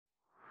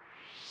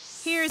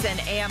Here's an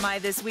AMI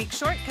This Week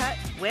shortcut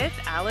with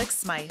Alex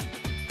Smyth.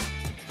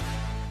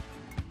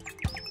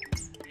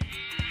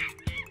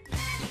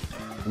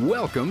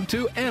 Welcome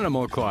to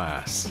Animal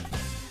Class.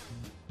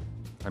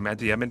 I'm at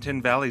the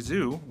Edmonton Valley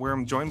Zoo, where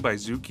I'm joined by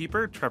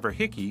zookeeper Trevor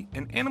Hickey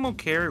and animal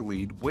care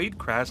lead Wade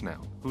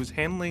Krasnow, who's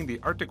handling the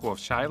Arctic wolf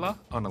Shilah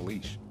on a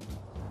leash.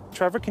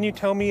 Trevor, can you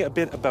tell me a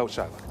bit about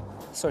Shilah?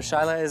 So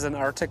Shilah is an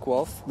Arctic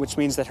wolf, which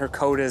means that her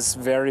coat is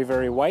very,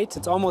 very white.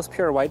 It's almost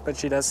pure white, but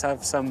she does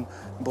have some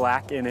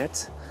black in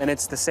it. And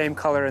it's the same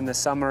color in the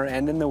summer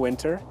and in the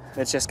winter.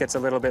 It just gets a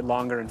little bit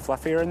longer and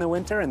fluffier in the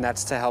winter, and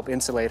that's to help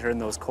insulate her in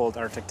those cold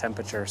Arctic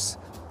temperatures.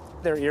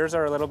 Their ears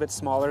are a little bit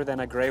smaller than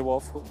a gray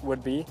wolf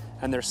would be,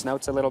 and their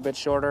snout's a little bit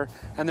shorter,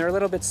 and they're a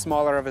little bit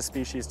smaller of a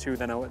species too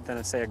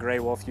than say, a gray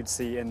wolf you'd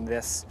see in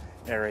this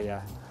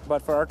area.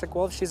 But for Arctic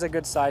wolf, she's a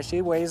good size.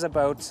 She weighs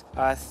about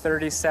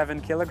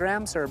 37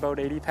 kilograms, or about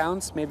 80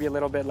 pounds, maybe a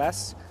little bit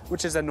less,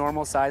 which is a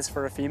normal size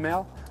for a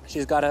female.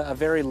 She's got a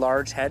very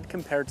large head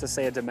compared to,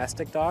 say, a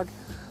domestic dog.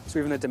 So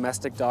even a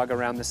domestic dog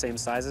around the same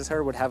size as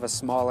her would have a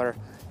smaller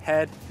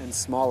head and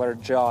smaller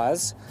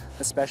jaws,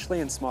 especially,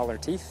 and smaller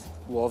teeth.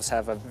 Wolves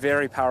have a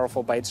very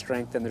powerful bite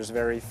strength, and there's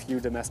very few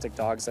domestic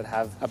dogs that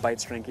have a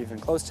bite strength even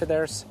close to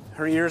theirs.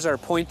 Her ears are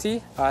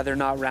pointy. They're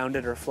not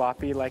rounded or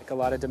floppy like a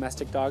lot of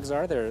domestic dogs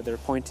are. They're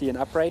pointy and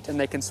upright, and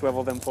they can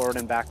swivel them forward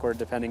and backward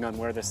depending on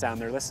where the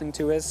sound they're listening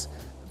to is.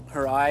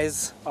 Her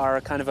eyes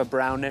are kind of a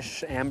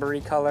brownish,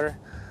 ambery color.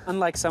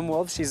 Unlike some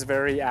wolves, she's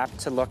very apt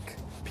to look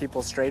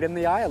people straight in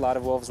the eye. A lot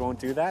of wolves won't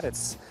do that.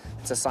 It's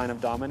a sign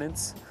of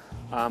dominance.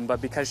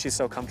 But because she's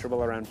so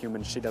comfortable around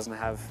humans, she doesn't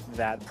have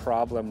that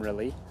problem,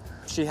 really.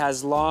 She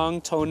has long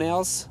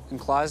toenails and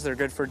claws. They're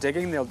good for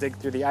digging. They'll dig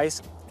through the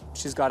ice.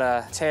 She's got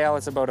a tail.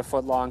 It's about a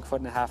foot long, foot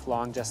and a half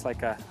long, just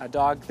like a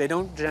dog. They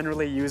don't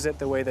generally use it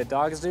the way that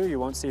dogs do. You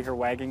won't see her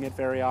wagging it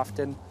very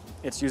often.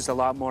 It's used a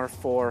lot more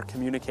for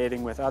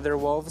communicating with other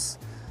wolves.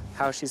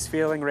 How she's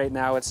feeling right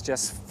now, it's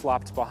just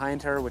flopped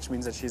behind her, which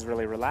means that she's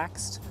really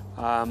relaxed.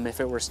 If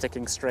it were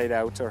sticking straight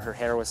out or her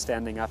hair was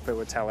standing up, it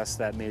would tell us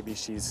that maybe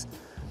she's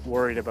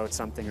worried about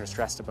something or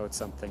stressed about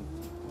something.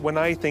 When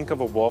I think of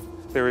a wolf,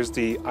 there is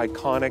the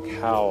iconic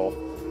howl.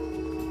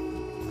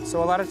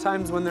 So a lot of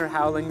times when they're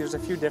howling, there's a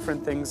few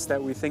different things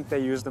that we think they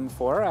use them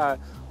for.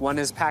 One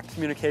is pack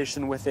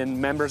communication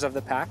within members of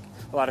the pack.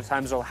 A lot of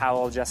times they'll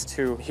howl just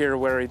to hear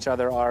where each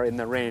other are in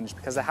the range,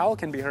 because the howl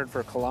can be heard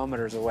for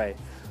kilometers away.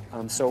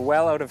 So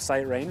well out of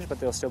sight range, but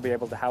they'll still be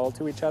able to howl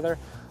to each other.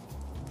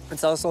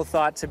 It's also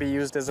thought to be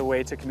used as a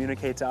way to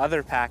communicate to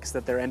other packs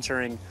that they're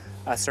entering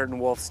a certain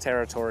wolf's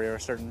territory or a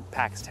certain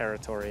pack's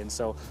territory, and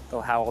so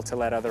they'll howl to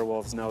let other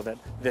wolves know that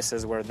this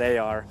is where they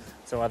are,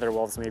 so other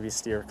wolves maybe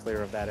steer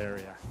clear of that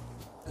area.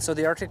 So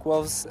the Arctic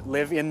wolves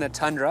live in the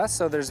tundra,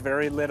 so there's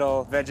very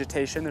little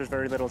vegetation, there's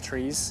very little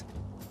trees.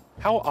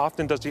 How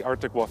often does the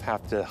Arctic wolf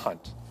have to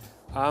hunt?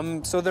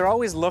 So they're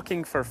always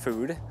looking for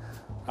food,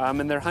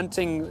 and they're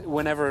hunting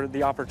whenever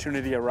the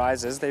opportunity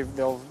arises.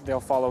 They'll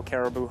follow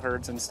caribou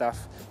herds and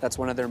stuff. That's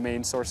one of their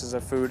main sources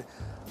of food.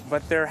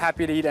 But they're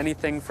happy to eat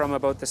anything from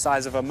about the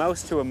size of a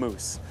mouse to a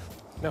moose.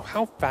 Now,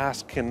 how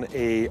fast can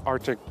a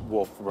Arctic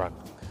wolf run?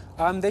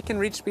 They can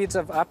reach speeds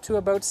of up to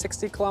about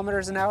 60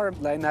 kilometers an hour,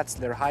 and that's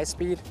their high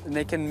speed. And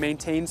they can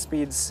maintain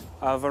speeds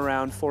of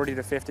around 40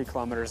 to 50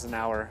 kilometers an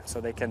hour,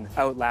 so they can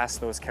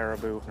outlast those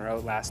caribou or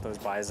outlast those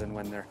bison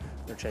when they're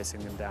chasing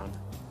them down.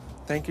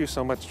 Thank you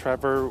so much,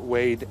 Trevor,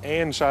 Wade,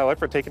 and Shilah,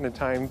 for taking the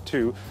time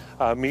to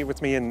meet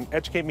with me and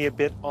educate me a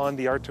bit on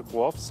the Arctic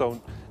wolf.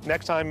 So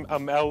next time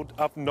I'm out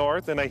up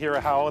north and I hear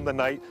a howl in the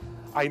night,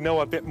 I know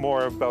a bit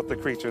more about the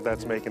creature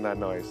that's making that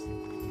noise.